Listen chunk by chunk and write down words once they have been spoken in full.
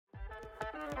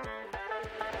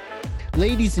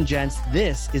Ladies and gents,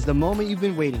 this is the moment you've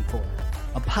been waiting for.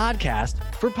 A podcast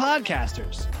for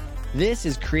podcasters. This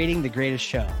is Creating the Greatest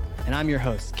Show, and I'm your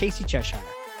host, Casey Cheshire.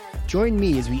 Join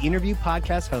me as we interview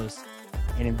podcast hosts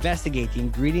and investigate the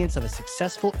ingredients of a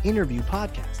successful interview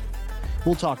podcast.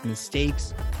 We'll talk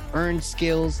mistakes, earned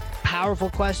skills, powerful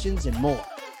questions, and more.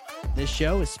 This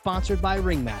show is sponsored by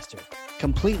Ringmaster,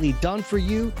 completely done for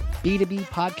you B2B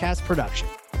podcast production.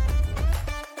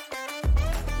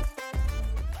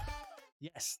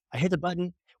 Yes, I hit the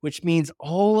button, which means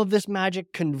all of this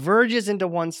magic converges into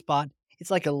one spot.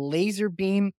 It's like a laser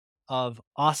beam of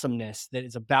awesomeness that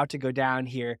is about to go down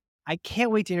here. I can't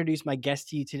wait to introduce my guest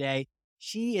to you today.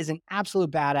 She is an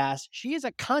absolute badass. She is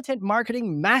a content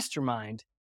marketing mastermind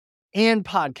and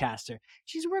podcaster.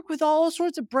 She's worked with all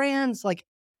sorts of brands like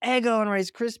Eggo and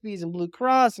Rice Krispies and Blue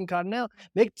Cross and Continental,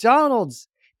 McDonald's.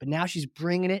 But now she's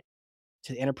bringing it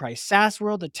to the enterprise SaaS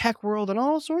world, the tech world, and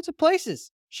all sorts of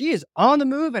places. She is on the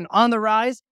move and on the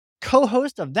rise.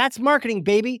 Co-host of That's Marketing,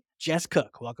 Baby, Jess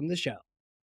Cook. Welcome to the show.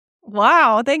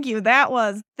 Wow, thank you. That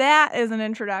is an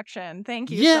introduction. Thank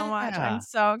you so much. I'm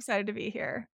so excited to be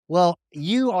here. Well,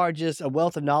 you are just a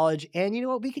wealth of knowledge, and you know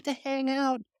what? We get to hang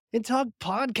out and talk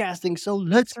podcasting, so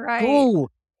let's go.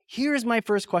 Here's my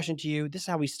first question to you. This is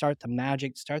how we start the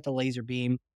magic, start the laser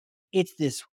beam. It's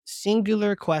this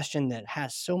singular question that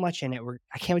has so much in it.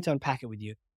 I can't wait to unpack it with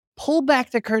you. Pull back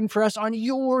the curtain for us on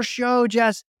your show,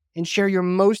 Jess, and share your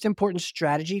most important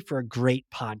strategy for a great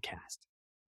podcast.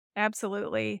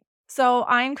 Absolutely. So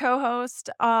I'm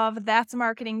co-host of That's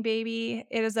Marketing, Baby.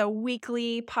 It is a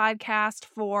weekly podcast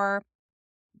for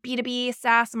B2B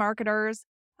SaaS marketers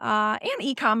and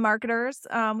e-com marketers.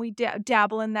 We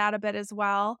dabble in that a bit as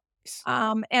well.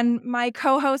 And my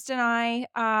co-host and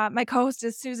my co-host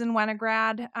is Susan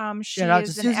Winograd. She Shout out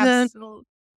is to an Susan. absolute.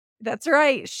 That's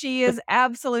right. She is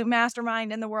absolute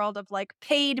mastermind in the world of like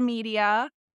paid media,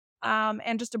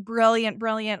 and just a brilliant,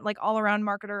 like all around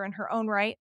marketer in her own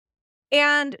right.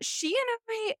 And she and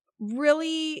I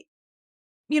really,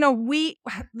 let me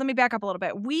back up a little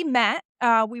bit. We met,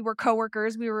 we were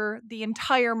coworkers. We were the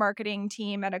entire marketing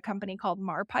team at a company called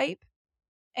Marpipe.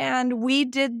 And we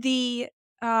did the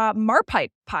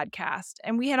Marpipe podcast,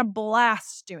 and we had a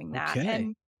blast doing that. Okay.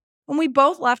 And when we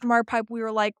both left Marpipe, we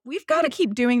were like, we've got to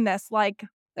keep doing this. Like,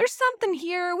 there's something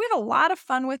here. We had a lot of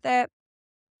fun with it.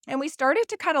 And we started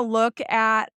to kind of look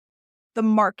at the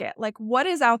market, like what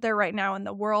is out there right now in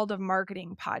the world of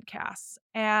marketing podcasts.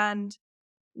 And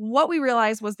what we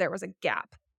realized was there was a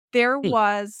gap. There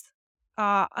was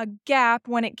a gap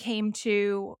when it came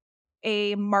to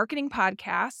a marketing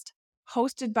podcast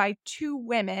hosted by two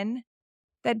women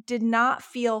that did not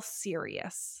feel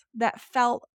serious, that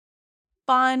felt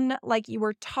fun, like you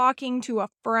were talking to a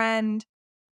friend,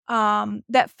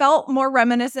 that felt more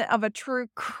reminiscent of a true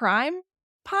crime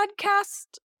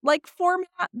podcast like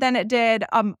format than it did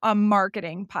a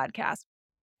marketing podcast.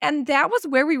 And that was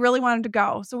where we really wanted to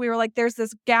go. So we were like, there's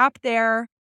this gap there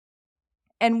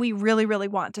and we really, really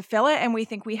want to fill it. And we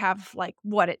think we have like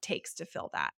what it takes to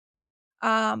fill that.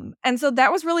 And so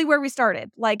that was really where we started.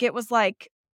 Like, it was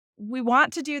like, we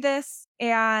want to do this.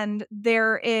 And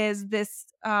there is this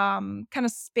kind of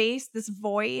space, this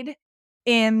void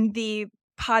in the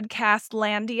podcast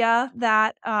landia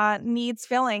that needs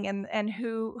filling, and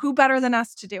who better than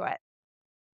us to do it?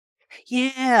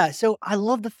 Yeah. So I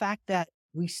love the fact that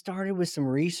we started with some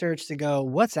research to go,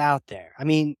 what's out there? I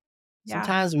mean,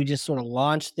 sometimes we just sort of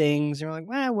launch things and we're like,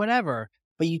 well, whatever.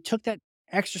 But you took that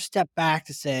extra step back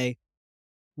to say,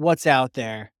 what's out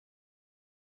there?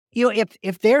 You know,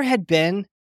 if there had been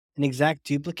an exact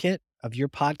duplicate of your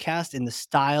podcast in the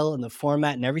style and the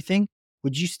format and everything,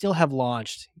 would you still have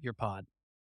launched your pod?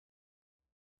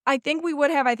 I think we would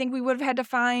have. I think we would have had to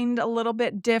find a little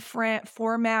bit different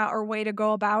format or way to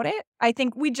go about it. I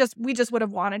think we just would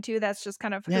have wanted to. That's just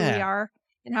kind of who we are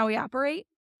and how we operate.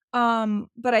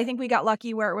 But I think we got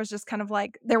lucky where it was just kind of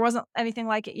like there wasn't anything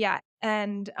like it yet.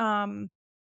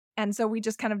 And so we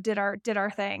just kind of did our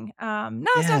thing.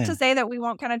 It's not to say that we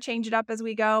won't kind of change it up as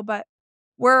we go, but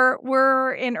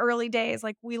we're in early days.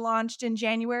 Like, we launched in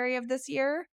January of this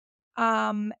year.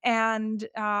 It's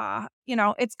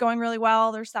going really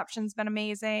well. The reception's been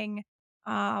amazing.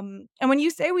 And when you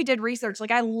say we did research,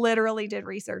 like, I literally did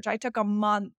research. I took a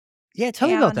month. Yeah, tell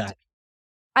me about that.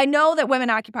 I know that women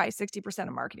occupy 60%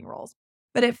 of marketing roles,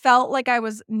 but it felt like I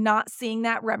was not seeing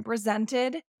that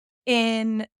represented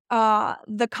in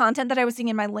the content that I was seeing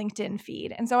in my LinkedIn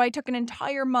feed. And so I took an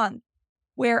entire month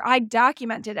where I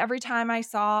documented every time I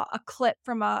saw a clip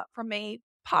from a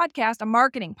podcast, a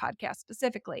marketing podcast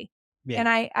specifically. Yeah. And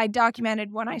I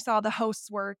documented when I saw the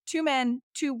hosts were 2 men,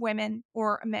 2 women,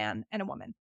 or a man and a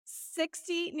woman.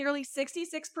 nearly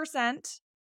 66%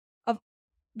 of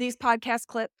these podcast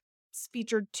clips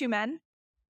featured 2 men.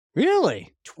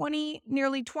 Really?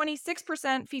 Nearly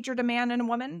 26% featured a man and a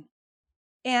woman,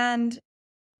 and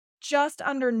just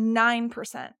under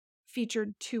 9%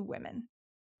 featured 2 women.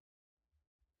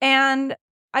 And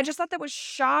I just thought that was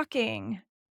shocking,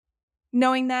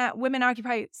 knowing that women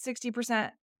occupy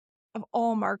 60% of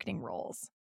all marketing roles.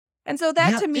 And so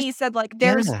that Yeah, to just me said, like,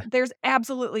 yeah. there's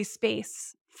absolutely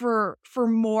space for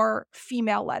more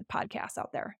female-led podcasts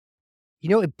out there.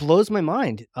 It blows my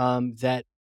mind, that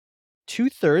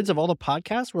 2/3 of all the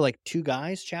podcasts were, like, 2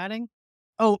 guys chatting.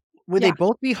 Oh, would they Yeah.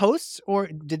 both be hosts, or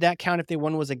did that count if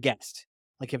one was a guest?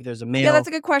 Like, if there's a Yeah, that's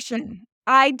male. a good question.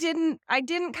 I didn't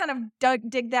kind of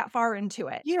dig that far into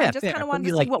it. I Yeah, just fair, kinda but wanted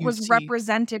to see what you was see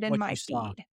represented in what my you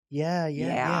saw. feed. Yeah, yeah,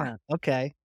 Yeah. yeah,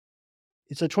 okay.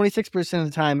 So 26% of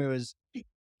the time, it was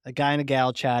a guy and a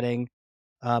gal chatting,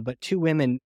 but 2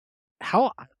 women.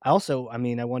 How also, I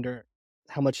mean, I wonder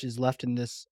how much is left in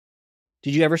this.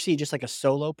 Did you ever see just, like, a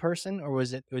solo person, or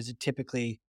was it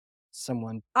typically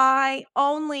someone. I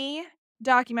only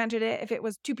documented it if it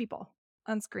was 2 people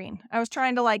on screen. I was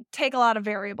trying to, like, take a lot of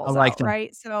I variables like out, that. right?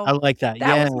 I So like that,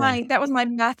 yeah. that was my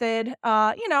method.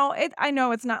 I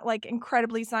know it's not, like,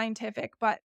 incredibly scientific,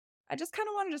 but I just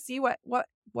kinda wanted to see what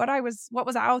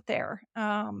was out there,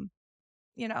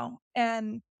 you know?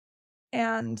 I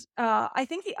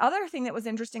think the other thing that was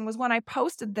interesting was when I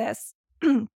posted this,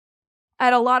 I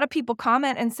had a lot of people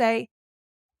comment and say,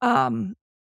 um,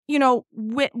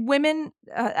 women,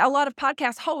 a lot of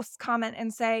podcast hosts comment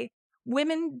and say,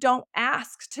 women don't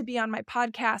ask to be on my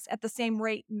podcast at the same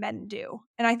rate men do.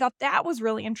 And I thought that was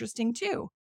really interesting too,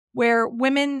 where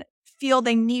women feel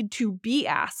they need to be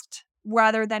asked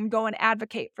rather than go and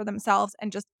advocate for themselves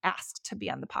and just ask to be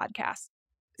on the podcast.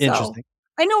 So Interesting.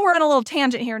 I know we're on a little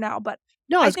tangent here now, but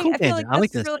No, it's cool I feel tangent, like I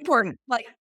like that's this. really important. Like,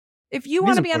 if you It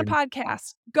is wanna be on a important.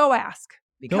 podcast, go ask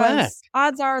Go ask. because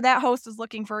odds are that host is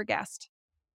looking for a guest.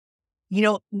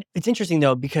 It's interesting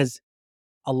though, because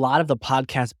a lot of the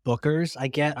podcast bookers I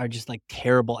get are just, like,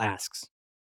 terrible asks.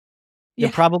 They're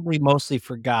Yeah. probably mostly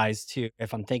for guys too,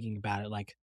 if I'm thinking about it,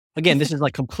 like, again, this is,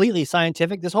 like, completely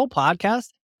scientific. This whole podcast,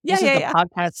 Yeah, this is yeah, the yeah.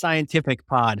 podcast scientific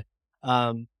pod.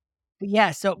 But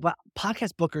yeah, but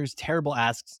podcast bookers, terrible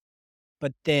asks,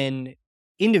 but then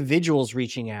individuals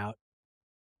reaching out.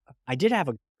 I did have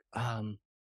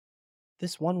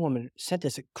this one woman sent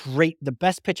this the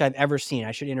best pitch I've ever seen.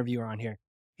 I should interview her on here.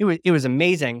 It was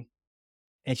amazing,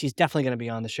 and she's definitely gonna be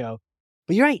on the show.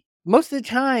 But you're right, most of the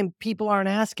time, people aren't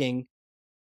asking.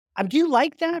 Do you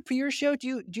like that for your show?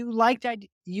 Do you like that? Do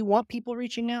you want people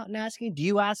reaching out and asking? Do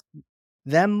you ask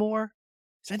them more?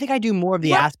 'Cause I think I do more of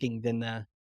the We're asking than the. You know?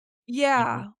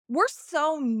 yeah, we're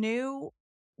so new.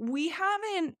 We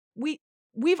haven't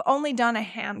we've only done a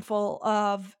handful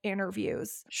of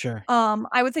interviews. Sure.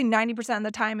 I would say 90% of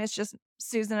the time it's just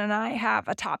Susan and I have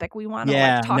a topic we wanna, like,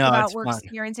 Yeah, talk no, about it's we're fun.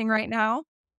 experiencing right now.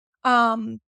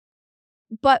 Um,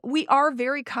 but we are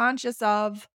very conscious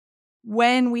of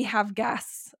when we have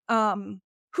guests,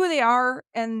 who they are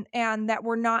and that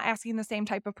we're not asking the same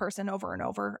type of person over and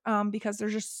over, because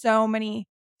there's just so many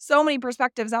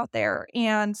perspectives out there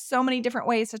and so many different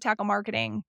ways to tackle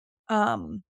marketing.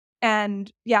 Um,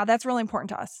 and yeah, that's really important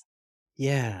to us.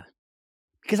 Yeah,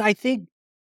 because I think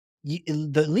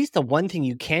at least the one thing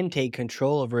you can take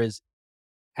control over is,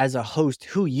 as a host,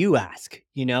 who you ask.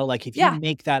 Like, if you Yeah.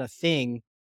 make that a thing.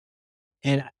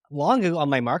 And long ago on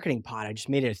my marketing pod, I just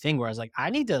made it a thing where I was like, I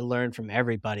need to learn from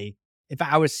everybody. If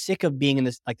I was sick of being in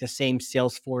this, like, the same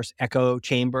Salesforce echo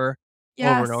chamber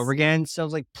over and over Yes. again. So I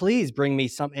was like, please bring me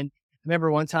some. And I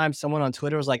remember one time someone on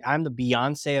Twitter was like, I'm the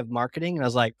Beyonce of marketing. And I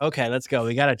was like, okay, let's go.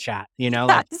 We got to chat. Like,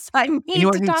 Yes, I need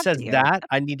anyone to who talk says to you. that,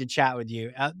 I need to chat with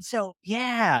you. So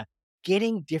yeah,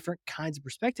 getting different kinds of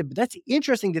perspective. But that's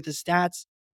interesting that the stats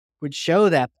would show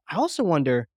that. I also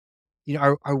wonder,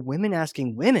 are women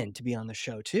asking women to be on the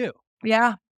show too?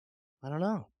 Yeah. I don't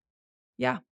know.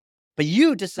 Yeah. But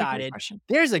you It's a great decided question.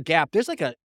 there's a gap. There's like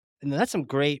and that's some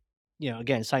great,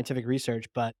 again, scientific research,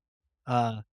 but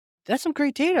uh that's some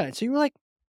great data. And so you were like,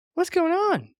 what's going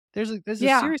on? There's a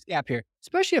Yeah. serious gap here,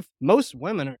 especially if most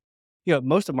women are,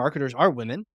 most of marketers are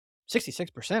women,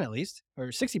 66% at least, or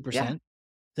Yeah. 60%,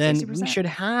 then we 60%. should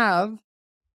have,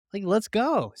 like, let's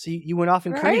go. So you went off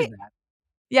and Right? created that.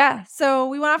 Yeah, so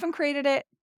we went off and created it.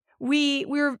 We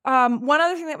were one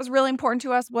other thing that was really important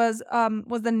to us was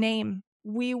the name.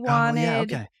 Oh yeah,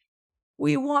 okay.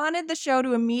 We wanted the show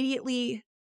to immediately,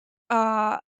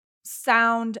 uh,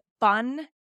 sound fun,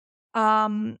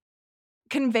 um,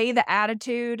 convey the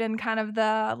attitude and kind of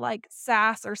the, like,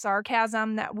 sass or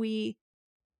sarcasm that we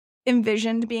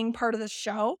envisioned being part of the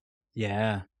show.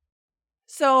 Yeah.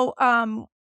 So,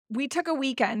 we took a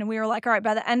weekend and we were like, "All right,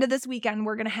 by the end of this weekend,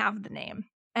 we're gonna have the name."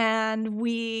 And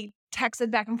we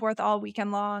texted back and forth all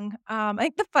weekend long. I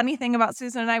think the funny thing about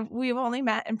Susan and I, we've only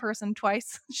met in person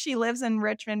twice. She lives in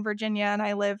Richmond, Virginia, and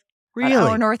I live about an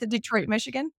hour Really? north of Detroit,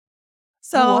 Michigan.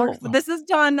 Oh, So, awesome. this is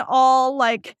done all,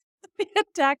 like, via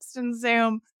text and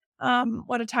Zoom.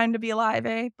 What a time to be alive,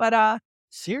 eh? But,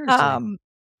 Seriously. um,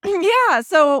 yeah,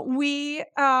 so we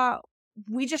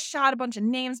just shot a bunch of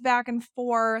names back and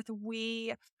forth.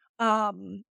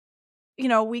 Um,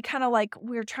 we kinda, like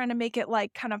we were trying to make it,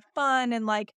 like, kind of fun and,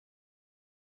 like,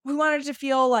 we wanted to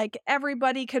feel like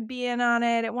everybody could be in on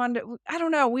it. It wanted to I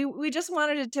don't know, we just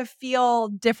wanted it to feel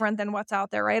different than what's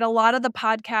out there, right? A lot of the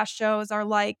podcast shows are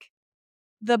like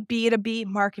the B2B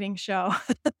marketing show.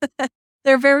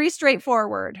 They're very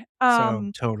straightforward. So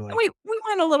And totally. we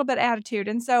want a little bit of attitude,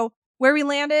 and so where we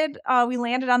landed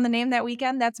on the name that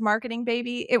weekend, that's Marketing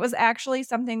Baby. It was actually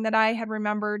something that I had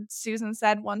remembered Susan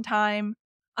said one time,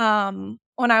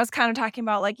 when I was kinda talking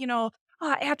about, like,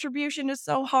 attribution is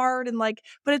so hard and, like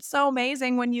but it's so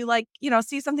amazing when you, like,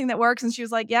 see something that works, and she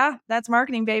was like, "Yeah, that's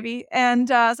Marketing Baby." And,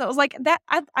 so it was like that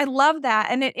I love that,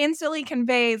 and it instantly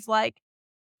conveys, like,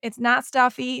 it's not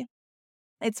stuffy,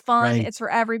 it's fun, Right. it's for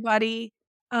everybody,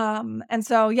 and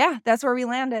so, yeah, that's where we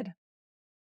landed.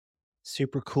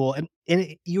 Super cool.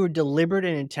 And you were deliberate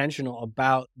and intentional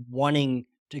about wanting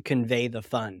to convey the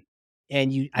fun.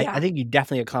 And I Yeah, think you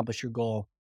definitely accomplished your goal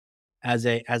as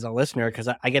a listener, because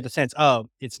I get the sense, oh,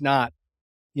 it's not,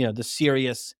 the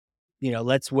serious,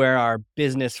 let's wear our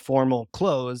business formal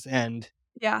clothes and,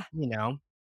 yeah. you know,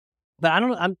 but I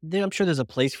don't know. I'm sure there's a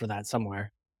place for that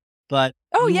somewhere. But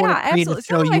Oh, you want to yeah, create the absolutely.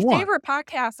 Some show of my you want, favorite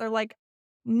podcasts are, like,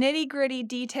 nitty-gritty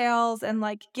details and,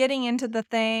 like, getting into the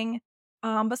thing,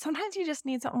 but sometimes you just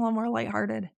need something a little more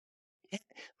lighthearted.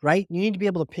 right? You need to be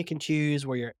able to pick and choose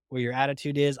where your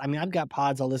attitude is. I mean, I've got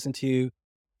pods I'll listen to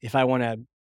if I want to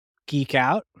geek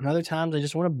out, and other times I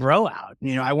just want to bro out.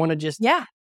 I want to just Yeah,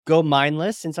 go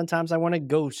mindless, and sometimes I want to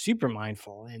go super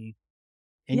mindful. And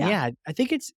yeah, yeah, I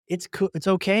think it's cool. It's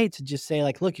okay to just say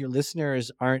like, look, your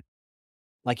listeners aren't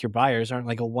like your buyers, aren't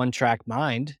like a one track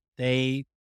mind. They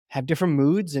have different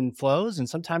moods and flows, and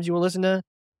sometimes you will listen to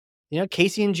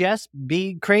Casey and Jess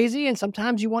be crazy, and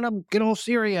sometimes you want to get all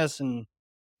serious and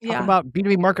talk yeah, about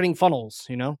B2B marketing funnels.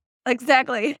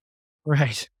 exactly.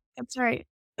 Right. That's right.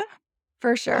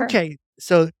 For sure. Okay.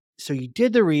 So you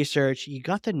did the research, you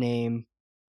got the name,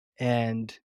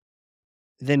 and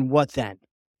then what then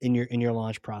in your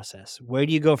launch process? Where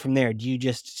do you go from there? Do you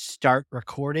just start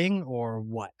recording or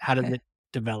what? How does it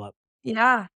develop?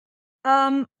 Yeah.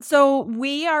 So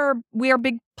we are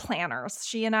big planners,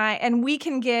 she and I, and we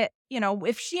can get,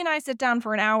 if she and I sit down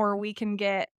for an hour, we can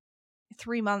get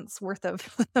 3 months worth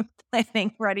of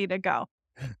planning ready to go.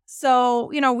 So,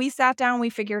 we sat down, we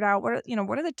figured out what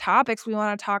are the topics we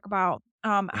wanna talk about?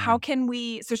 Yeah. How can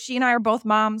we so she and I are both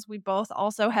moms, we both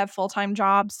also have full-time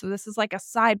jobs, so this is like a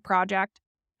side project.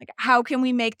 Like, how can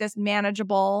we make this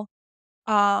manageable,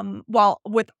 while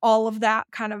with all of that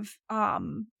kind of,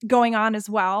 going on as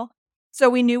well? So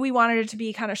we knew we wanted it to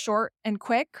be kinda short and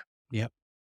quick Yep.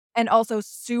 and also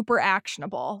super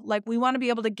actionable. Like, we wanna be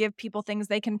able to give people things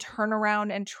they can turn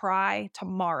around and try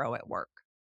tomorrow at work.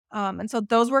 And so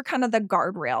those were kind of the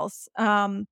guardrails.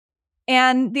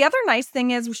 And the other nice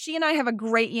thing is she and I have a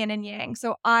great yin and yang.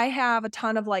 So I have a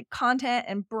ton of like content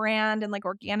and brand and like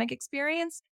organic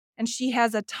experience. And she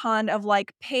has a ton of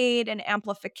like paid and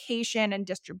amplification and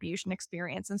distribution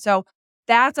experience. And so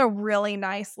that's a really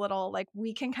nice little, like,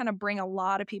 we can kind of bring a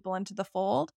lot of people into the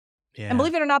fold. And Yeah.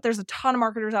 believe it or not, there's a ton of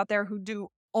marketers out there who do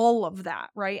all of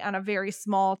that, right, on a very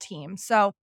small team.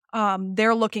 So,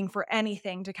 they're looking for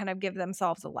anything to kind of give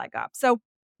themselves a leg up. So,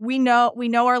 we know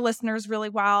our listeners really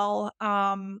well.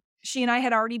 She and I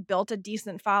had already built a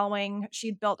decent following.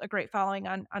 She'd built a great following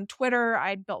on Twitter.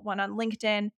 I'd built one on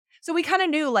LinkedIn. So we kinda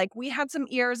knew, like, we had some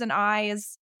ears and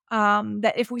eyes,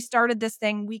 that if we started this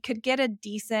thing, we could get a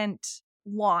decent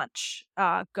launch,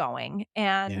 going,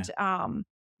 Yeah. and,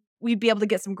 we'd be able to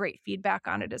get some great feedback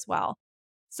on it as well.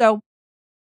 So,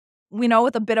 we know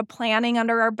with a bit of planning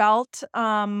under our belt,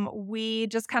 we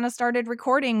just kinda started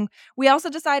recording. We also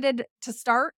decided to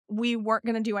start, we weren't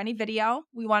gonna do any video.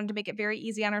 We wanted to make it very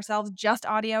easy on ourselves, just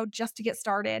audio, just to get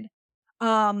started.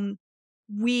 Um,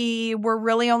 we were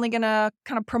really only gonna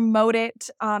kinda promote it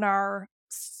on our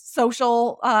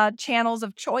social, channels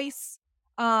of choice,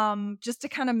 just to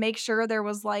kinda make sure there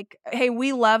was like, "Hey,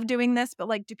 we love doing this, but,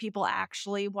 like, do people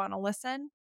actually wanna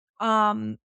listen?"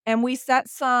 Um, and we set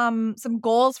some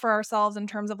goals for ourselves in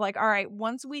terms of like, all right,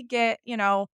 once we get,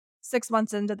 6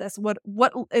 months into this, what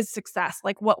is success?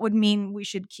 Like, what would mean we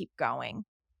should keep going?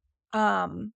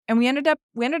 And we ended up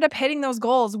hitting those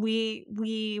goals. We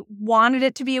wanted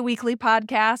it to be a weekly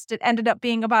podcast. It ended up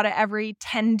being about a every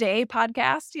 10-day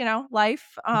podcast,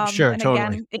 life. Sure, And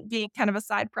totally. again, it being kind of a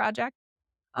side project.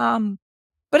 Um,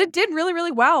 but it did really,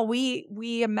 really well.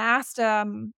 We amassed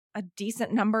a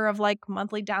decent number of like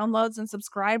monthly downloads and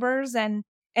subscribers, and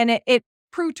it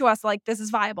proved to us like this is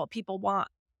viable. People want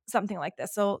something like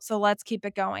this. So let's keep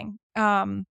it going.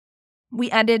 We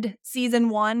ended season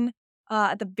 1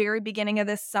 at the very beginning of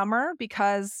this summer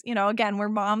because, again, we're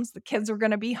moms, the kids were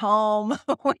gonna be home.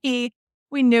 We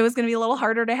we knew it was gonna be a little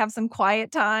harder to have some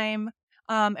quiet time,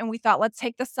 and we thought, "Let's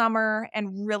take the summer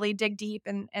and really dig deep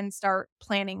and start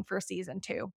planning for season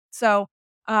 2." So,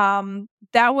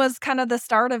 that was kind of the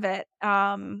start of it,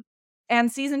 and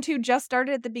season 2 just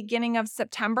started at the beginning of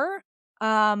September,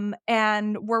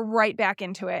 and we're right back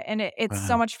into it, and it's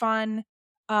so Wow. much fun.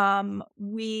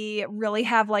 We really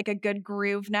have like a good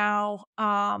groove now.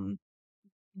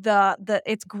 The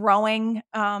it's growing.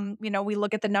 We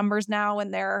look at the numbers now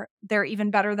and they're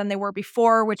even better than they were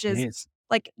before, which is Jeez.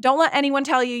 like, don't let anyone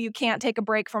tell you you can't take a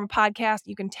break from a podcast.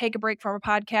 You can take a break from a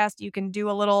podcast. You can do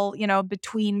a little,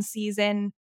 between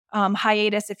season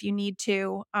hiatus if you need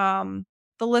to.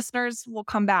 The listeners will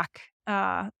come back.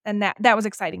 And that was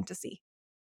exciting to see.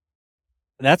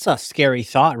 That's a scary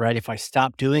thought, right? If I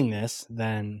stop doing this,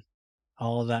 then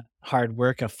all that hard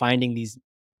work of finding these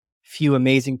few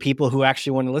amazing people who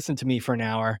actually want to listen to me for an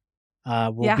hour,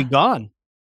 will be Yeah. gone,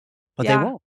 but they Yeah,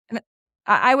 won't. and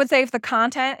I would say if the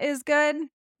content is good,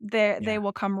 they Yeah.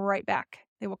 will come right back.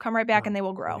 They will come right back and No, they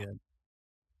will so grow. good.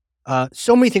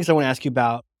 So many things I want to ask you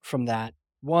about from that.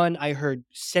 One, I heard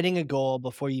setting a goal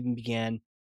before you even began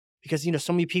because,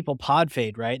 so many people pod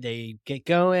fade, right? They get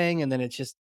going and then it's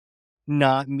just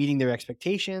not meeting their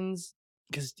expectations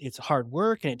because it's hard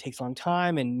work and it takes a long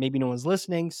time and maybe no one's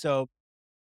listening. So,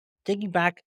 thinking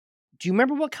back, do you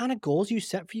remember what kind of goals you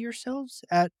set for yourselves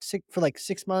for like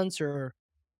 6 months or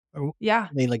Yeah,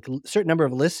 they like certain number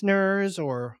of listeners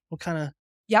or what kind of?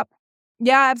 yep.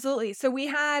 Yeah, absolutely. So we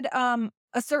had,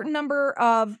 a certain number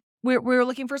of we were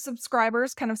looking for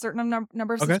subscribers, kind of certain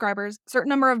number of Okay. subscribers, certain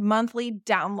number of monthly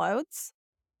downloads,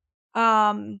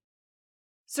 um,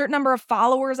 certain number of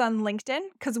followers on LinkedIn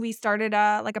because we started,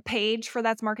 like a page for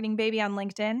That's Marketing Baby on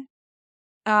LinkedIn,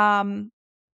 um,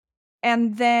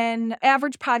 and then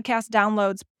average podcast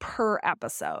downloads per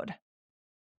episode.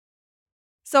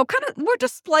 So kinda we're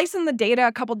just splicing the data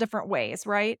a couple different ways,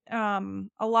 right? A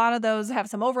lot of those have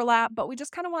some overlap, but we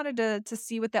just kinda wanted to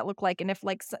see what that looked like and if,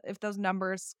 like, if those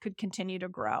numbers could continue to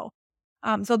grow.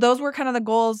 So those were kind of the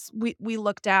goals we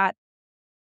looked at.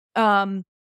 Um,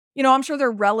 I'm sure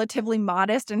they're relatively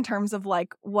modest in terms of,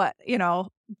 like, what,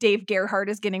 Dave Gerhardt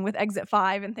is getting with Exit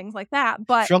 5 and things like that,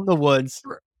 but From the woods.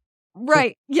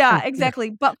 right. Yeah, exactly.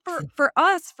 But for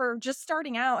us, for just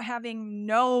starting out, having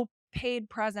no paid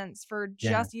presence, for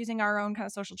Yeah. just using our own kind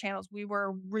of social channels, we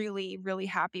were really, really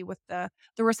happy with the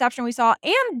reception we saw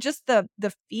and just the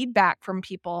feedback from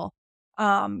people.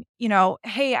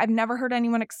 Hey, I've never heard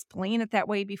anyone explain it that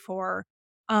way before.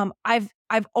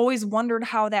 I've always wondered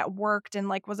how that worked and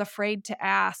like was afraid to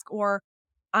ask, or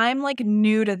I'm, like,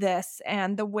 new to this,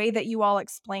 and the way that you all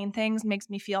explain things makes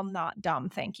me feel not dumb,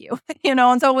 thank you. And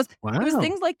so it was Wow.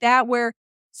 things like that where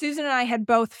Susan and I had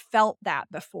both felt that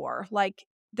before. Like,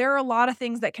 there are a lot of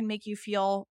things that can make you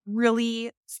feel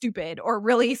really stupid or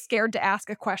really scared to ask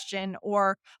a question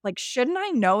or, like, "Shouldn't I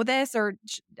know this?" or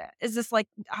 "Is this, like,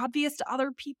 obvious to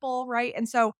other people?" Right? And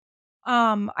so,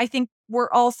 I think we're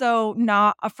also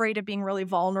not afraid of being really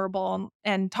vulnerable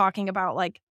and talking about,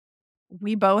 like,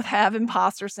 we both have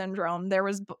imposter syndrome. There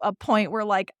was a point where,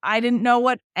 like, I didn't know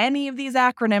what any of these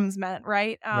acronyms meant,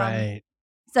 right? Right.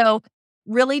 So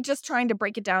really just trying to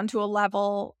break it down to a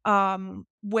level,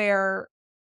 where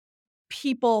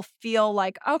people feel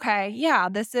like, "Okay, yeah,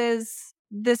 this is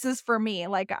for me."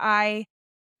 Like, I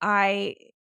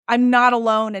I'm not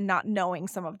alone in not knowing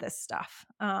some of this stuff,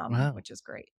 Wow. which is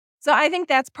great. So I think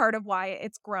that's part of why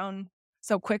it's grown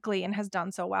so quickly and has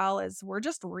done so well is we're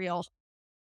just real.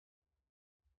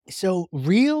 So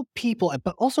real people,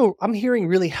 but also I'm hearing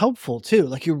really helpful too.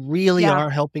 Like you really Yeah. are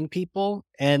helping people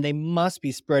and they must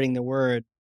be spreading the word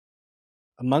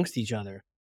amongst each other.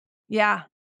 Yeah.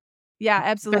 Yeah,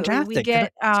 absolutely. We Fantastic. 'Cause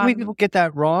get, so many people get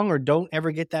that wrong or don't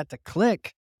ever get that to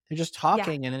click. They're just yeah.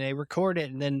 talking and then they record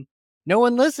it and then no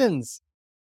one listens.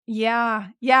 Yeah.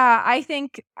 Yeah, I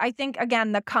think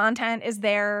again, the content is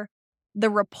there, the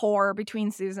rapport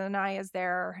between Susan and I is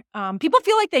there. People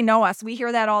feel like they know us. We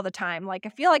hear that all the time. Like, "I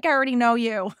feel like I already know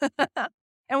you."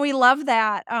 And we love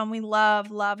that. We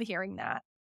love hearing that.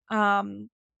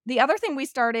 The other thing we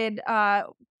started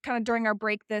kind of during our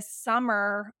break this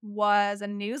summer was a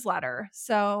newsletter.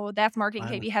 So That's Marketing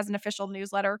Wow. KB has an official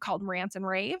newsletter called Rants and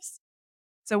Raves.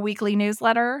 It's a weekly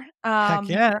newsletter. Heck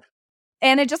yeah.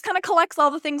 And it just kinda collects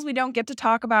all the things we don't get to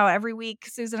talk about every week.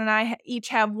 Susan and I each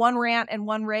have one rant and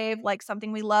one rave, like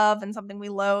something we love and something we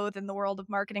loathe in the world of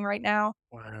marketing right now.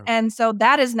 Wow. And so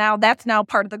that's now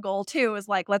part of the goal too, is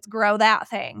like, let's grow that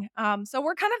thing. So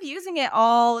we're kind of using it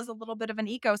all as a little bit of an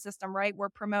ecosystem, right? We're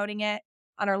promoting it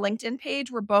on our LinkedIn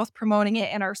page. We're both promoting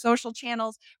it in our social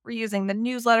channels. We're using the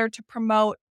newsletter to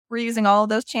promote. We're using all of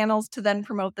those channels to then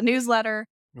promote the newsletter.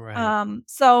 Right.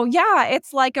 So yeah,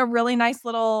 it's like a really nice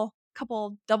little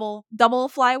couple double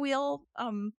flywheel, I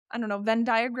don't know, Venn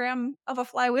diagram of a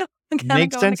flywheel kinda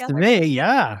Makes going sense to together. me,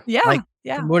 yeah. Yeah, Like,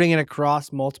 yeah, promoting it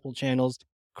across multiple channels,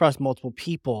 across multiple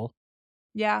people.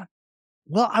 yeah,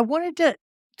 Well, I wanted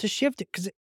to shift it because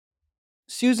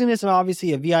Susan is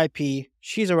obviously a VIP.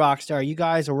 She's a rock star. You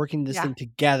guys are working this yeah, thing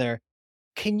together.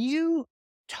 Can you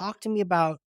talk to me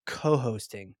about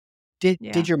co-hosting? Did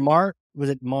yeah. your was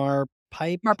it Mar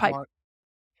Pipe? Marpipe,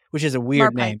 Which is a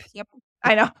weird name. Marpipe, yep.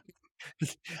 I know.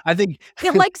 I think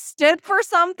It, like, stood for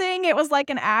something, it was like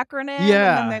an acronym,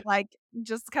 and then yeah. they, like,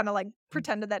 just kinda, like,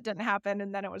 pretended that didn't happen,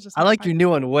 and then it was just I like Marpipe. your new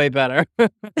one way better.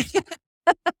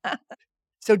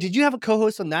 So did you have a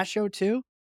co-host on that show too?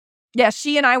 Yeah,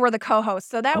 she and I were the co-hosts,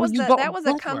 so Oh, you that was a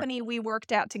both were. company we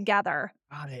worked at together.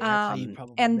 Got it. That's how you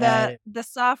probably And met. the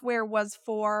software was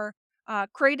for,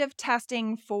 creative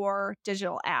testing for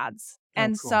digital ads, Oh,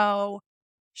 and cool. so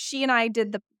she and I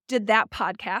did that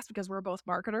podcast because we're both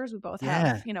marketers, we both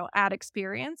have, Yeah. ad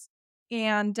experience,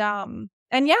 and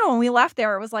yeah, when we left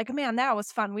there, it was like, "Man, that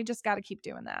was fun, we just gotta keep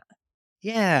doing that."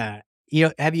 Yeah.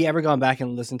 Have you ever gone back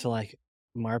and listened to, like,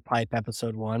 Marpipe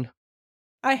episode 1?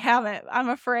 I haven't. I'm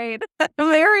afraid. I'm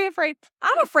very afraid.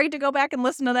 I'm afraid to go back and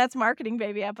listen to That's Marketing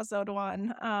Baby episode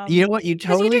 1, You know what? You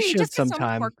 'cause totally you should just get so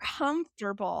much more sometime.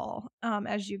 comfortable,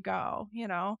 as you go, you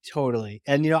know? Totally.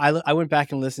 And, I went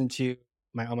back and listened to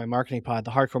my marketing pod,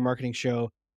 the Hardcore Marketing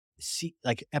Show,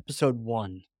 like, episode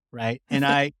 1, right? And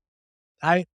I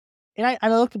I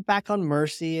looked back on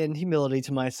mercy and humility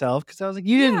to myself because I was like,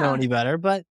 "You didn't know Yeah. any better,"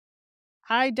 but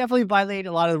I definitely violate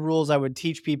a lot of the rules I would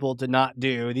teach people to not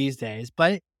do these days,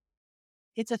 but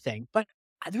it's a thing. But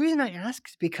the reason I ask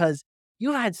is because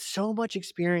you had so much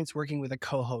experience working with a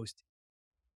co-host.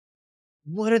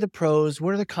 What are the pros?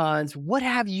 What are the cons? What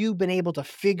have you been able to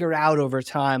figure out over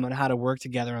time on how to work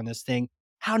together on this thing?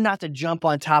 How not to jump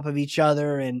on top of each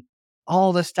other and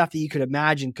all the stuff that you could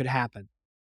imagine could happen?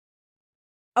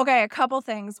 Okay, a couple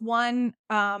things. One,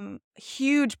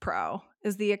 huge pro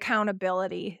is the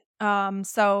accountability.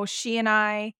 So she and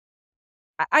I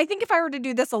think if I were to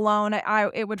do this alone,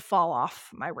 it would fall off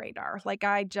my radar. Like,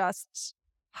 I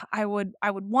would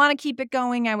wanna keep it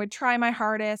going, I would try my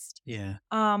hardest. Yeah.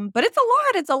 But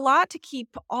it's a lot to keep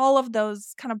all of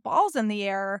those kind of balls in the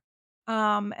air.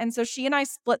 And so she and I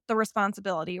split the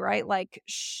responsibility, right? Like,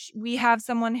 we have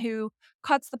someone who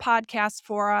cuts the podcast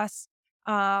for us,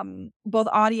 both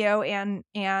audio and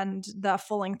the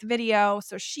full-length video,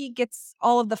 so she gets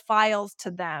all of the files to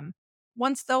them.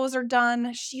 Once those are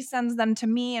done, she sends them to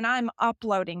me and I'm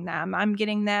uploading them. I'm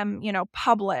getting them,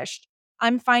 published.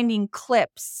 I'm finding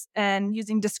clips and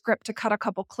using Descript to cut a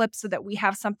couple clips so that we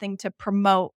have something to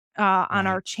promote, on Right.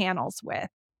 our channels with.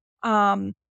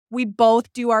 Um, we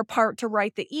both do our part to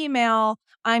write the email.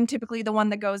 I'm typically the one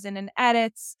that goes in and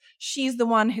edits. She's the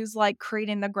one who's, like,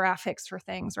 creating the graphics for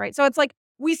things, right? So it's like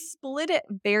we split it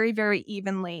very, very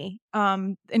evenly,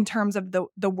 in terms of the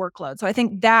workload. So I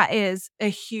think that is a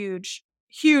huge,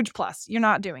 huge plus. You're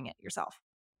not doing it yourself.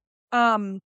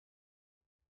 Um,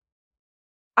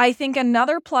 I think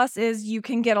another plus is you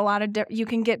can get a lot of you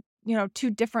can get, 2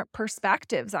 different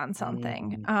perspectives on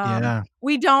something. Yeah.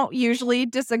 We don't usually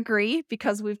disagree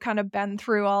because we've kind of been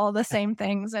through all the same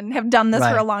things and have done this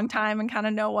for a Right. long time and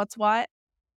kinda know what's what.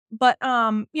 But,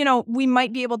 we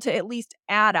might be able to at least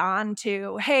add on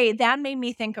to, "Hey, that made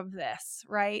me think of this,"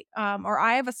 right? Or,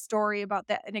 "I have a story about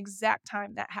that an exact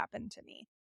time that happened to me."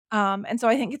 And so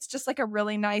I think it's just like a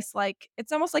really nice, like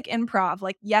it's almost like improv,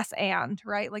 like yes and,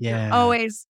 right? Like you're Yeah.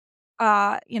 always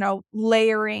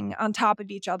layering on top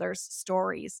of each other's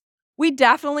stories. We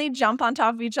definitely jump on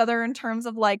top of each other in terms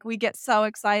of, like, we get so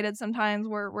excited sometimes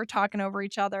we're talking over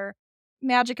each other.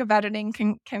 Magic of editing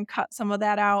can cut some of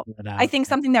that out. Get I out. think Yeah.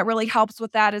 something that really helps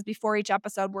with that is before each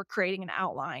episode, we're creating an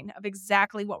outline of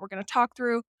exactly what we're gonna talk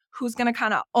through, who's gonna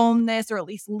kinda own this or at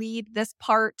least lead this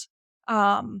part.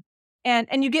 Um,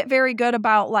 and you get very good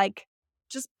about, like,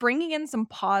 just bringing in some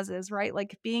pauses, right?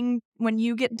 Like, being when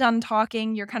you get done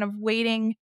talking, you're kind of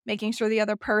waiting making sure the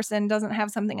other person doesn't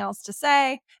have something else to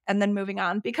say, and then moving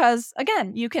on. Because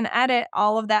again, you can edit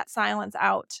all of that silence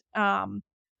out.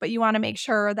 But you want to make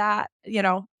sure that,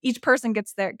 each person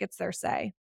gets their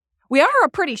say. We are a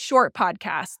pretty short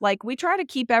podcast. Like, we try to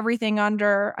keep everything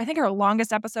under, I think our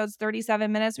longest episode's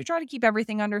 37 minutes. We try to keep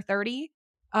everything under 30.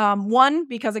 One,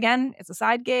 because again, it's a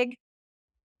side gig.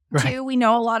 Right. Two, we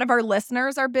know a lot of our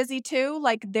listeners are busy too.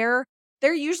 Like, they're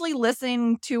usually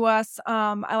listening to us,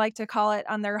 I like to call it,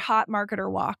 on their hot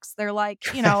marketer walks. They're like,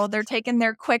 they're taking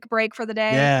their quick break for the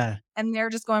day Yeah. and they're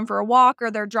just going for a walk, or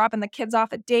they're dropping the kids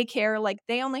off at daycare. Like,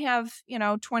 they only have,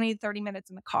 20, 30 minutes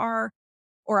in the car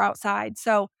or outside.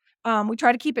 So, we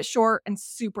try to keep it short and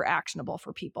super actionable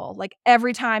for people. Like,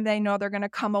 every time they know they're going to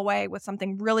come away with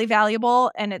something really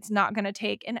valuable, and it's not going to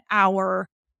take an hour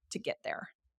to get there.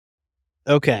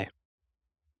 Okay.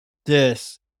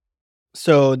 This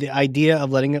So the idea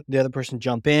of letting the other person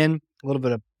jump in, a little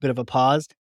bit of a pause,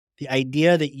 the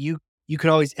idea that you could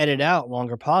always edit out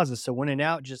longer pauses. So when in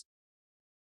out, just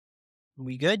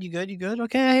we good, you good, you good,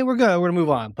 okay, we're good, we're gonna move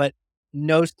on. But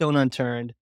no stone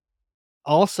unturned.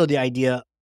 Also, the idea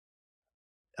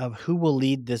of who will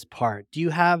lead this part. Do you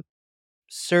have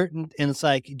certain, and it's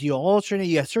like, do you alternate?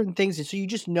 You have certain things, and so you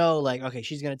just know, like, okay,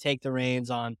 she's gonna take the reins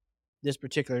on this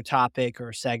particular topic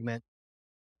or segment.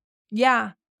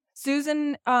 Yeah.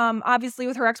 Susan, obviously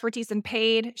with her expertise in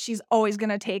paid, she's always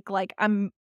gonna take, like,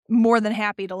 I'm more than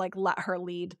happy to, like, let her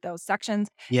lead those sections,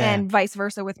 Yeah, and vice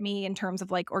versa with me in terms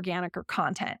of, like, organic or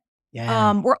content.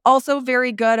 yeah, We're also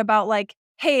very good about, like,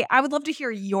 "Hey, I would love to hear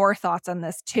your thoughts on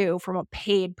this too from a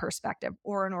paid perspective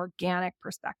or an organic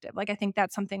perspective." Like, I think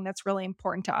that's something that's really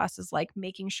important to us, is, like,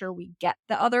 making sure we get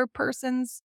the other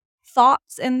person's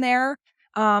thoughts in there,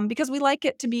 because we like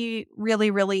it to be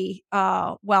really, really,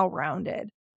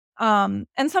 well-rounded. And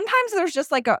sometimes there's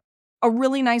just, like, a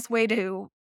really nice way to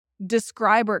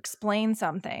describe or explain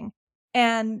something.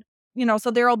 And,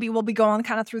 so we'll be going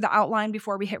kinda through the outline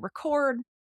before we hit record,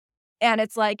 and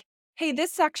it's like, "Hey,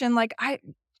 this section, like, I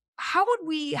how would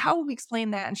we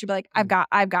explain that?" And she'd be like, mm,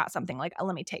 I've got something, like,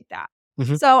 let me take that."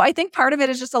 mhm, So, I think part of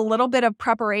it is just a little bit of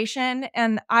preparation,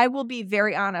 and I will be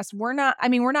very honest, we're not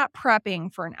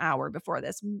prepping for an hour before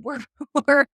this.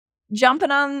 We're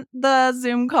jumping on the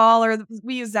Zoom call, or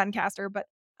we use Zencaster, but,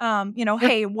 yeah,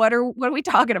 "Hey, what are we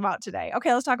talking about today?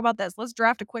 Okay, let's talk about this. Let's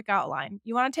draft a quick outline.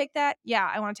 You wanna take that? Yeah,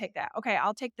 I wanna take that. Okay,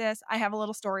 I'll take this. I have a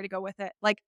little story to go with it."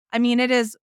 Like, I mean, it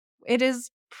is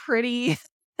pretty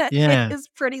it yeah, is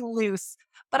pretty loose,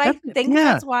 but I definitely, think yeah,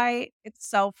 that's why it's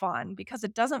so fun, because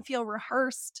it doesn't feel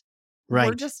rehearsed. We're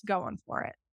right. just going for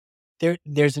it.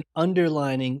 There's an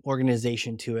underlining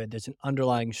organization to it. There's an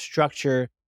underlying structure,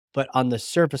 but on the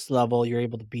surface level, you're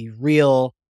able to be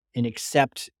real and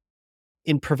accept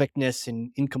imperfectness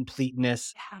and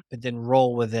incompleteness, Yeah, but then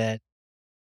roll with it.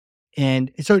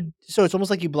 And so it's almost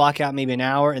like you block out maybe an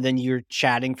hour and then you're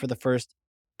chatting for the first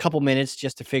couple minutes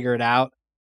just to figure it out,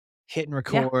 hitting yeah,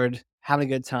 record, having a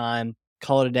good time,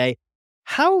 call it a day.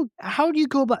 How do you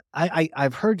go about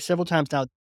I've heard several times now,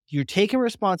 you're taking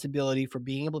responsibility for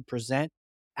being able to present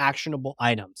actionable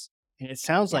items, and it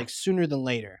sounds yeah, like sooner than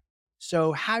later.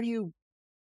 So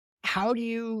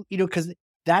because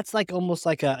that's like almost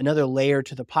like another layer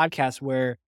to the podcast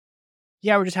where,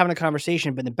 yeah, we're just having a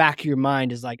conversation, but in the back of your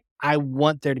mind is like, I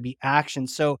want there to be action.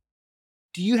 So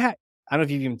do you have, I don't know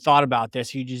if you've even thought about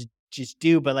this, you just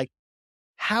do, but like,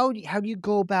 how do you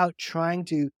go about trying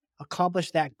to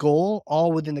accomplish that goal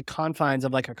all within the confines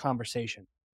of, like, a conversation?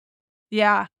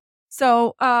 yeah.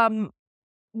 So,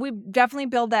 we definitely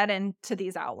build that into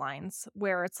these outlines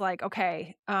where it's like,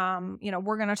 okay,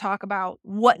 we're gonna talk about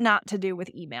what not to do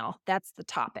with email. That's the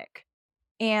topic.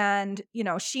 And,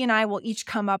 she and I will each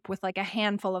come up with, like, a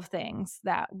handful of things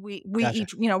that we Gotcha.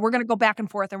 each, we're gonna go back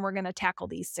and forth, and we're gonna tackle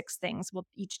these 6 things. We'll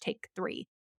each take 3.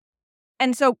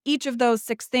 And so each of those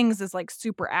 6 things is, like,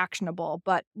 super actionable,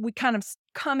 but we kind of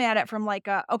come at it from, like,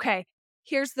 okay,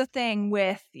 here's the thing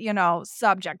with,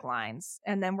 subject lines,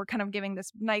 and then we're kind of giving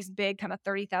this nice big kinda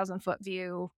 30,000-foot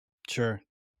view, Sure.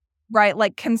 right?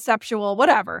 Like, conceptual,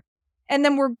 whatever. And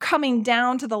then we're coming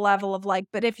down to the level of, like,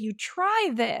 but if you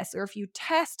try this, or if you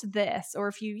test this, or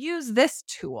if you use this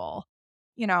tool,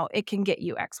 it can get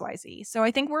you XYZ. So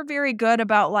I think we're very good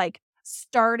about, like,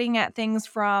 starting at things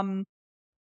from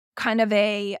kind of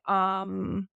yeah,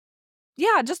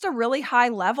 just a really high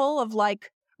level of,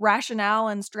 like, rationale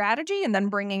and strategy, and then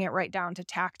bringing it right down to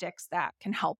tactics that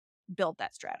can help build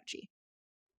that strategy.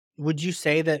 Would you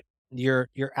say that your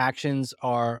actions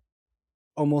are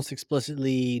almost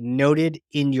explicitly noted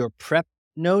in your prep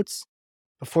notes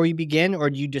before you begin,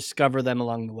 or do you discover them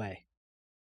along the way?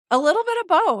 A little bit of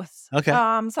both. Okay.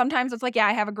 Sometimes it's like, "Yeah,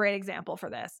 I have a great example for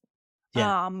this."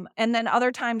 Yeah. And then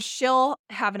other times she'll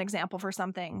have an example for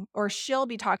something, or she'll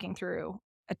be talking through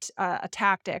a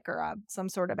tactic or some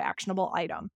sort of actionable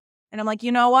item. And I'm like,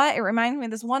 you know what? It reminds me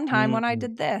of this one time when I Mhm.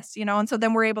 did this, and so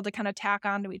then we're able to kind of tack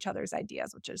on to each other's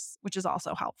ideas, which is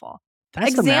also helpful.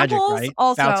 That's the magic, Examples right?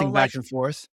 also, Bouncing back like, and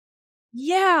forth.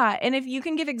 yeah. And if you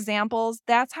can give examples,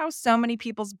 that's how so many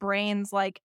people's brains,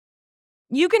 like,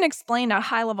 you can explain a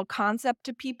high level concept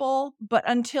to people, but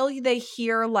until they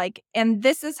hear, like, "And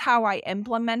this is how I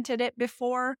implemented it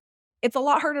before," it's a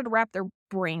lot harder to wrap their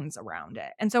brains around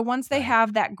it. And so once they Right.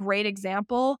 have that great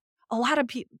example, a lot of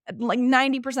people, like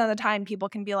 90% of the time, people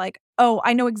can be like, "Oh,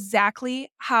 I know exactly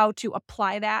how to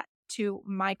apply that to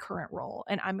my current role,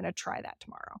 and I'm gonna try that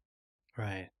tomorrow."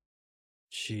 Right.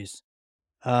 Jeez.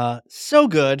 So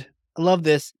good. I love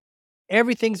this.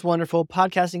 Everything's wonderful.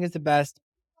 Podcasting is the best.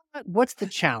 But what's the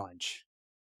challenge?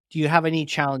 Do you have any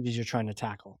challenges you're trying to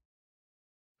tackle?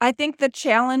 I think the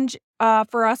challenge,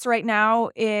 for us right now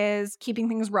is keeping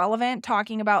things relevant,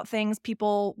 talking about things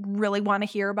people really wanna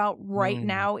hear about right Mm,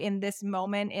 now in this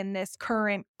moment, in this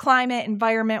current climate,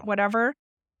 environment, whatever.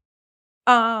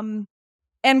 Um,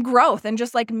 and growth, and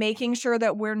just, like, making sure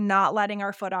that we're not letting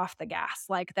our foot off the gas,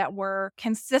 like, that we're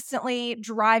consistently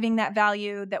driving that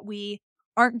value, that we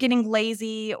aren't getting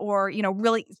lazy, or,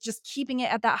 really just keeping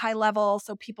it at that high level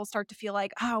so people start to feel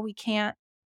like, "Oh, we can't,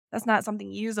 that's not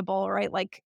something usable," right?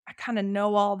 Like, I kinda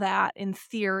know all that in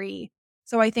theory.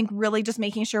 So I think really just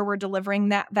making sure we're delivering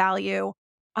that value,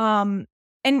 um,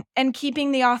 and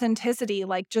keeping the authenticity,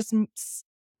 like, just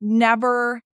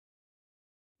never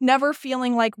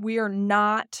feeling like we're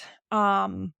not,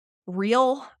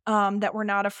 real, that we're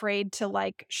not afraid to,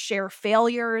 like, share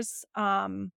failures.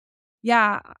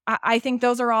 Yeah, I think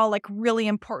those are all, like, really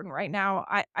important right now.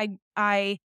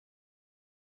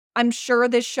 I'm sure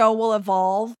this show will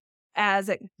evolve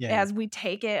yeah. as we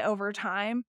take it over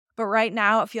time, but right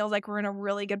now it feels like we're in a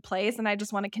really good place, and I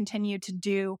just wanna continue to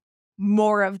do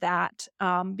more of that,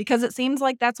 because it seems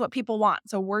like that's what people want,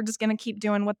 so we're just gonna keep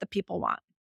doing what the people want.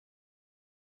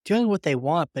 Doing what they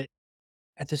want, but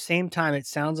at the same time, it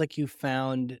sounds like you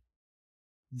found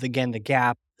the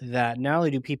gap that not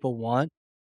only do people want,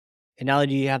 and not only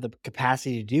do you have the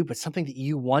capacity to do, but something that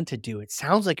you want to do. It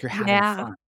sounds like you're having Yeah,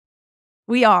 fun.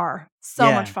 we are.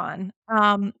 So much Yeah, fun.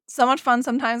 So much fun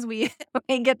sometimes we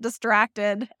we get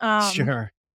distracted.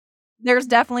 sure. There's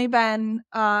definitely been,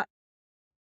 I'll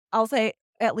say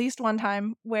at least one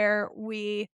time where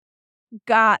we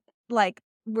got, like,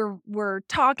 we're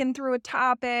talking through a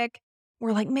topic.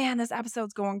 We're like, "Man, this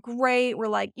episode's going great." We're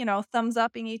like, thumbs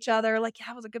upping each other, like, "Yeah,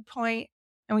 that was a good point."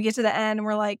 And we get to the end and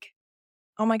we're like,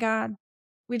 "Oh my god,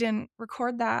 we didn't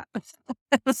record that."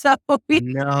 So we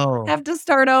No. have to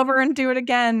start over and do it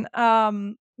again.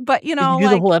 But, Did you do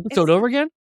the whole like, episode it's over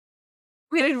again?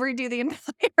 we did redo the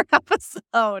entire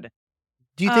episode.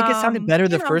 Do you think it sounded better You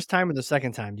the know, first time or the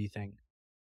second time, do you think?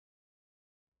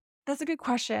 that's a good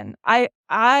question. I'm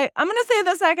gonna say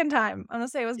the second time. I'm gonna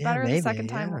say it was Yeah, better the maybe, second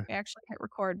time when yeah. we actually hit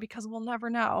record, because we'll never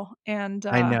know, and,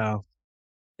 I know.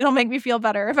 it'll make me feel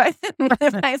better if I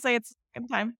if I say it's the second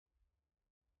time.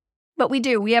 But we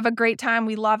do. We have a great time.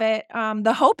 We love it.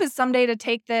 The hope is someday to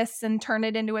take this and turn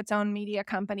it into its own media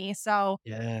company. So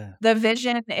Yeah, the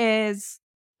vision is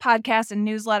podcast and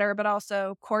newsletter, but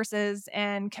also courses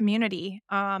and community,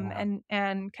 wow.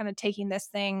 and kinda taking this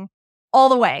thing all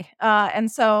the way,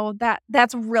 and so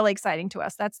that's really exciting to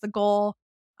us. That's the goal.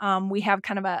 We have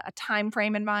kind of a time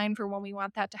frame in mind for when we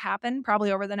want that to happen,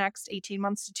 probably over the next 18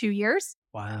 months to 2 years.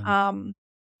 Wow. Um,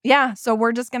 yeah, so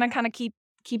we're just gonna kinda keep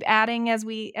adding as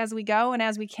we go and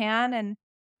as we can, and,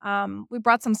 we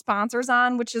brought some sponsors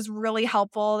on, which is really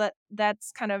helpful.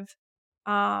 That's kind of,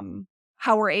 um,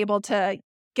 how we're able to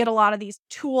get a lot of these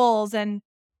tools and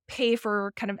pay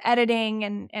for kind of editing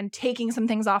and taking some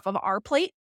things off of our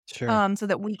plate, Sure. so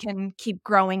that we can keep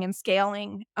growing and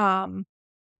scaling.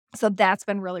 So that's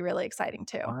been really, really exciting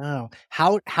too. Wow.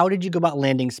 How did you go about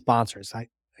landing sponsors? I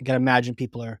gotta imagine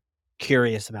people are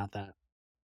curious about that.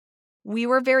 We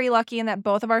were very lucky in that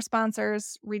both of our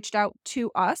sponsors reached out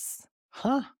to us.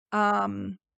 Huh,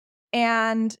 Um,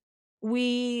 and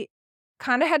we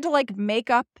kinda had to, like, make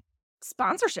up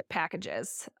sponsorship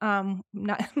packages.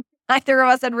 Not neither of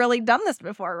us had really done this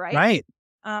before, right? right.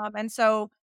 And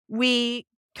so we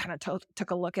kinda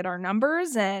took a look at our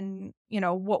numbers and,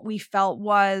 what we felt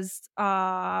was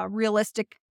a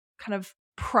realistic kind of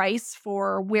price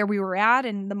for where we were at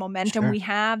and the momentum Sure. we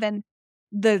have, and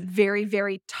the very,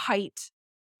 very tight,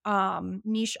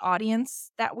 niche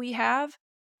audience that we have.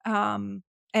 Um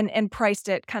and priced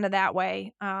it kind of that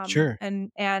way. Sure.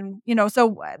 And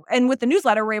with the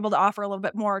newsletter, we're able to offer a little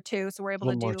bit more too. So we're A able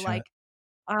to little more do to it. like,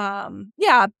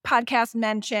 podcast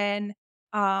mention,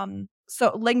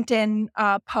 so LinkedIn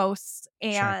posts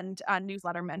Sure. and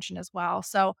newsletter mention as well.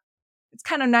 So it's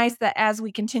kind of nice that as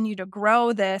we continue to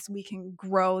grow this, we can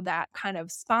grow that kind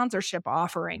of sponsorship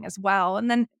offering as well. And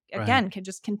then Right. again, can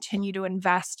just continue to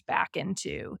invest back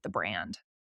into the brand.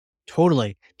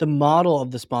 Totally. The model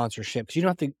of the sponsorship, 'cause you don't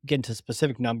have to get into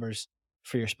specific numbers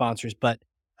for your sponsors, but,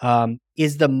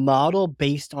 is the model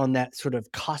based on that sort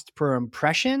of cost per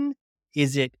impression?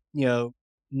 Is it,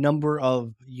 number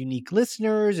of unique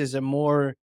listeners? Is it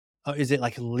more is it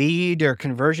like lead or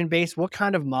conversion based? What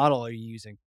kind of model are you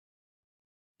using?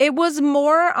 It was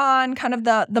more on kind of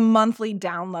the monthly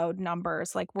download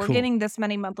numbers, like, we're Cool. getting this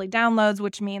many monthly downloads,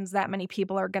 which means that many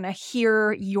people are gonna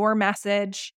hear your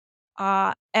message,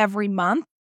 every month,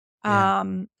 Yeah.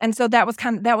 and so that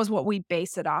was what we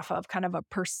base it off of, kind of a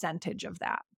percentage of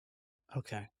that.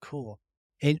 Okay, cool.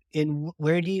 And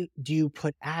where do you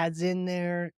put ads in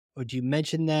there, or do you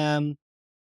mention them?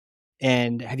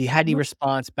 And have you had any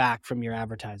response back from your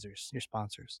advertisers, your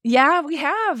sponsors? Yeah, we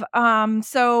have. Our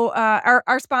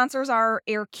sponsors are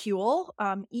Aircule,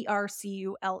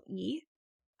 Ercule.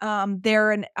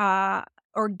 They're an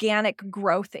organic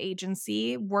growth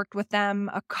agency. Worked with them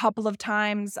a couple of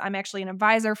times. I'm actually an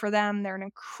advisor for them. They're an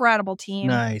incredible team,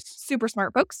 Nice. super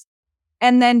smart folks.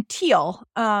 And then Teal.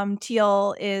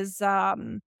 Teal is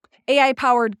AI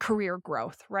powered career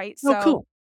growth, right? Oh, So cool.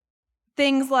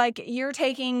 things like you're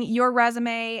taking your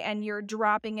resume and you're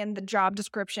dropping in the job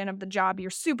description of the job you're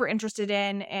super interested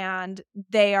in, and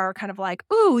they are kind of like,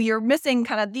 "Ooh, you're missing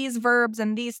kind of these verbs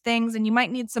and these things, and you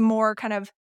might need some more kind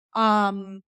of,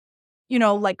 um,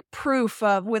 like proof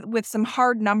of with some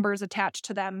hard numbers attached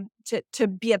to them to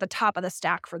be at the top of the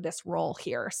stack for this role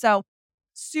here." So,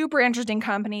 super interesting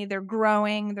company. They're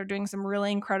growing. They're doing some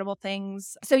really incredible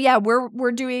things. So yeah,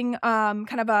 we're doing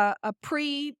kind of a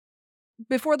pre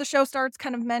before the show starts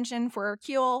kind of mention for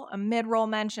Hercule, a mid-roll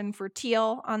mention for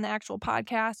Teal on the actual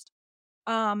podcast.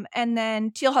 And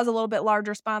then Teal has a little bit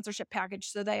larger sponsorship package,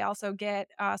 so they also get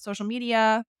social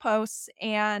media posts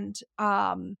and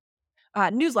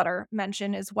newsletter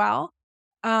mention as well.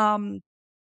 Um,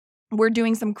 we're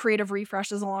doing some creative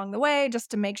refreshes along the way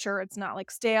just to make sure it's not like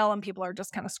stale and people are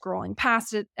just kind of scrolling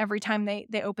past it every time they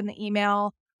open the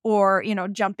email, or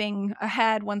jumping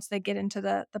ahead once they get into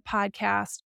the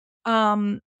podcast.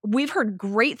 We've heard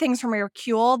great things from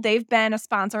Hercule. They've been a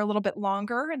sponsor a little bit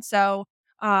longer, and so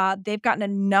they've gotten a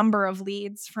number of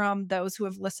leads from those who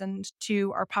have listened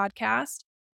to our podcast.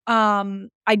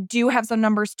 I do have some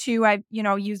numbers too. I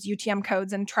use UTM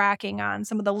codes and tracking on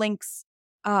some of the links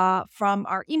from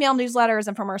our email newsletters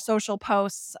and from our social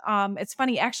posts. It's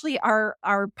funny, actually,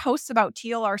 our posts about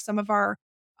Teal are some of our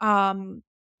um,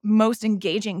 most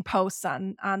engaging posts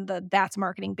on the That's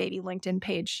Marketing Baby LinkedIn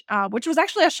page, which was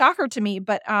actually a shocker to me,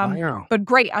 Wow. but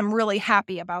great. I'm really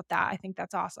happy about that. I think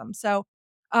that's awesome. So,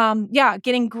 yeah,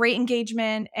 getting great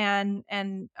engagement and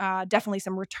definitely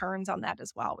some returns on that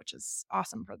as well, which is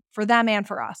awesome for them and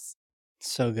for us.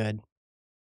 So good.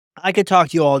 I could talk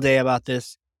to you all day about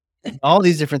this, all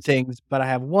these different things, but I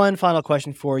have one final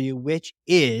question for you, which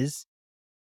is,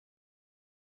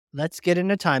 let's get in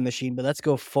a time machine, but let's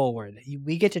go forward.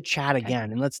 We get to chat Okay.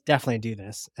 again, and let's definitely do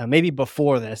this. Maybe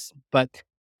before this, but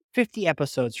 50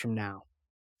 episodes from now.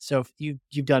 So if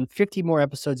you've done 50 more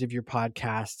episodes of your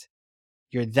podcast,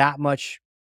 you're that much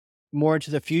more into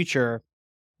the future.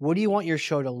 What do you want your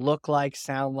show to look like,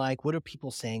 sound like? What are people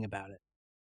saying about it?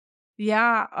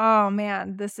 Yeah. Oh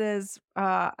man, this is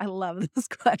I love this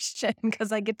question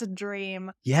because I get to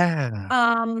dream. Yeah.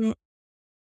 Um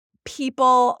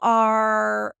People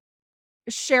are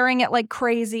sharing it like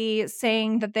crazy,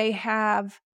 saying that they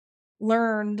have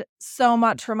learned so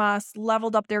much from us,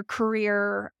 leveled up their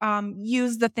career,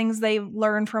 used the things they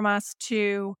learned from us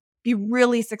to be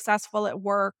really successful at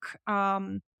work,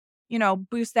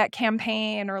 boost that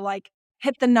campaign or like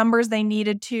hit the numbers they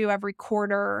needed to every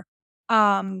quarter.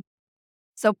 Um,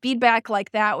 so feedback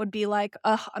like that would be like,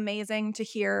 ugh, amazing to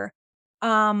hear.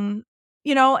 And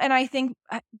I think,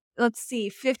 let's see,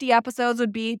 50 episodes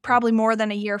would be probably more than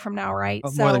a year from now, right?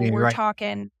 Oh, more So than you're we're right.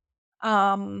 talking,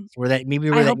 Maybe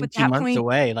we're I that hope at 18 that months point,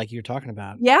 away, like you're talking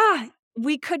about. yeah,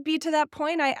 we could be to that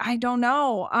point. I don't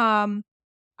know.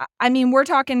 I mean, we're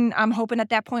talking, I'm hoping at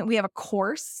that point we have a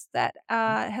course that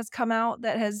has come out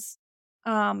that has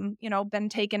been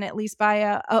taken at least by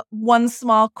a one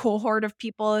small cohort of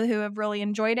people who have really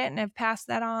enjoyed it and have passed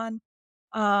that on.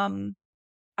 Um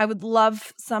I would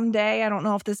love someday, I don't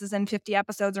know if this is in 50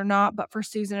 episodes or not, but for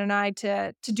Susan and I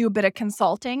to do a bit of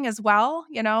consulting as well,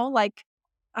 like,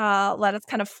 let us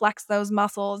kind of flex those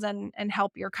muscles and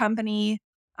help your company,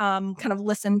 kind of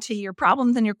listen to your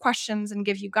problems and your questions and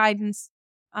give you guidance.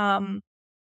 Um,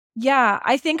 yeah,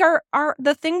 I think our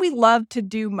the thing we love to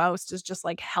do most is just,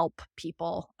 like, help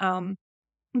people,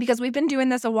 because we've been doing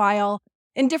this a while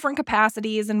in different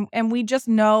capacities, and we just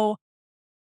know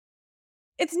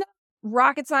it's not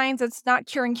rocket science, it's not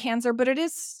curing cancer, but it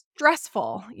is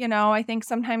stressful, I think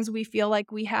sometimes we feel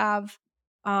like we have,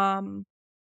 um,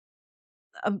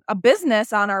 a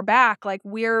business on our back, like,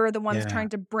 we're the ones Yeah. trying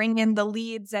to bring in the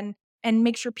leads and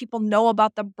make sure people know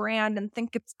about the brand and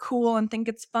think it's cool and think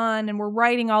it's fun, and we're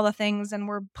writing all the things, and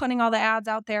we're putting all the ads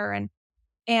out there,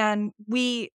 and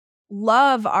we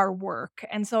love our work,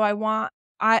 and so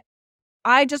I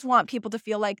I just want people to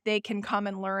feel like they can come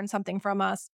and learn something from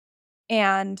us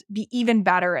and be even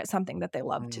better at something that they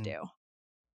love to Mm. do.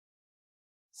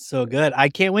 So good. I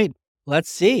can't wait. Let's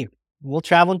see. We'll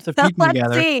travel into the So future let's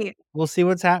together. see. We'll see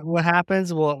what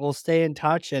happens. We'll stay in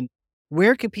touch. And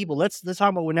where can people let's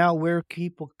talk about now where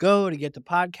people go to get the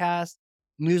podcast,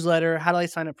 newsletter. How do I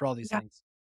sign up for all these Yeah, things?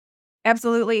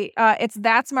 absolutely. It's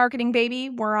That's Marketing Baby.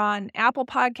 We're on Apple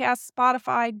Podcasts,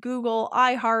 Spotify, Google,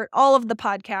 iHeart, all of the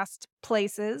podcast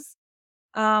places.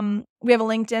 We have a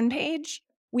LinkedIn page.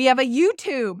 We have a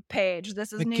YouTube page.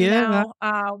 This is Heck new yeah.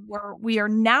 now. We are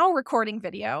now recording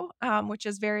video, which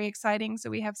is very exciting. So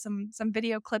we have some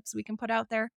video clips we can put out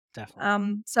there.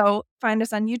 Definitely. So find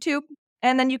us on YouTube,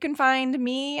 and then you can find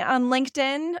me on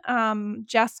LinkedIn,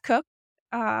 Jess Cook,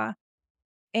 uh,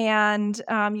 and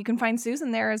you can find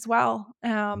Susan there as well.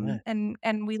 All right.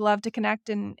 And we love to connect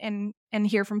and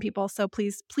hear from people. So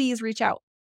please reach out.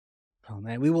 Oh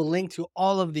man. We will link to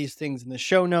all of these things in the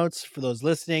show notes for those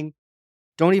listening.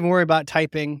 Don't even worry about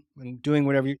typing and doing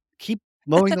whatever you keep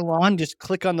mowing the lawn, just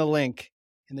click on the link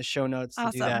in the show notes to do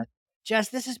Awesome. that. Jess,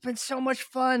 this has been so much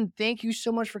fun. Thank you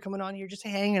so much for coming on here, just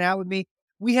hanging out with me.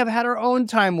 We have had our own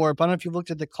time warp. I don't know if you've looked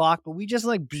at the clock, but we just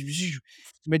like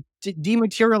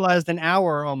dematerialized an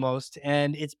hour almost,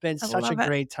 and it's been I such a love it.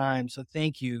 great time. So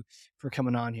thank you for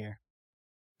coming on here.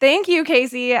 Thank you,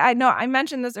 Casey. I know I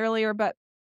mentioned this earlier, but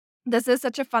this is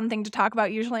such a fun thing to talk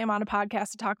about. Usually I'm on a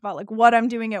podcast to talk about like what I'm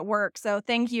doing at work. So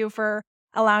thank you for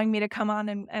allowing me to come on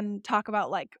and talk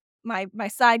about like my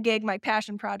side gig, my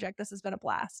passion project. This has been a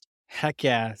blast. Heck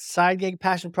yeah. Side gig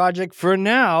passion project for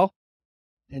now.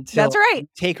 That's Until right. you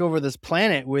take over this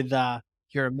planet with,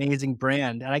 your amazing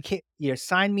brand, and I can't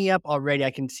sign me up already.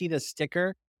 I can see the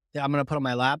sticker that I'm gonna put on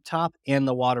my laptop and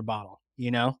the water bottle,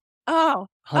 Oh, oh,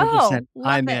 100%. love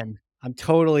I'm it. in. I'm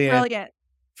totally in. Brilliant.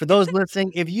 For those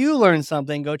listening, if you learned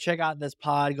something, go check out this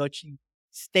pod,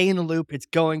 stay in the loop, it's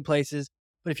going places.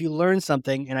 But if you learned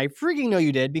something, and I freaking know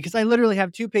you did, because I literally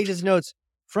have 2 pages of notes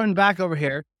front and back over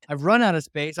here. I've run out of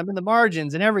space. I'm in the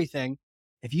margins and everything.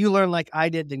 If you learn like I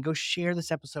did, then go share this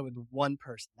episode with one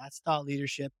person. That's thought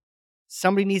leadership.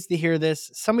 Somebody needs to hear this.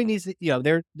 Somebody needs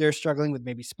to, they're struggling with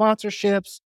maybe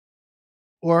sponsorships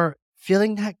or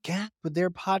filling that gap with their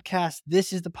podcast.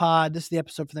 This is the pod. This is the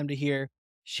episode for them to hear.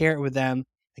 Share it with them.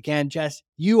 Again, Jess,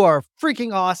 you are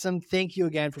freaking awesome. Thank you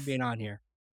again for being on here.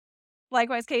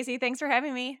 Likewise, Casey. Thanks for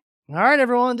having me. All right,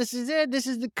 everyone. This is it. This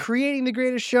is the Creating the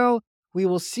Greatest Show. We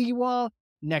will see you all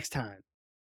next time.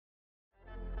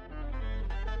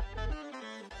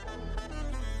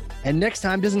 And next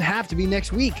time doesn't have to be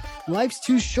next week. Life's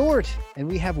too short, and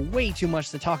we have way too much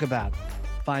to talk about.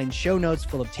 Find show notes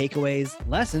full of takeaways,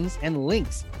 lessons, and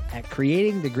links at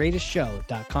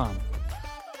creatingthegreatestshow.com.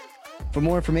 For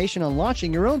more information on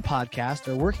launching your own podcast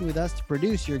or working with us to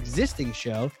produce your existing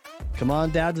show, come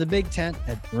on down to the big tent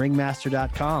at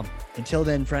ringmaster.com. Until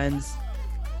then, friends,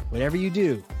 whatever you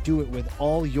do, do it with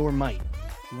all your might.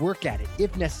 Work at it,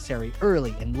 if necessary,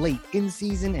 early and late, in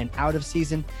season and out of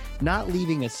season, not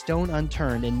leaving a stone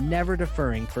unturned and never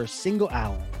deferring for a single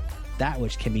hour that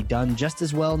which can be done just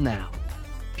as well now.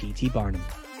 P.T. Barnum.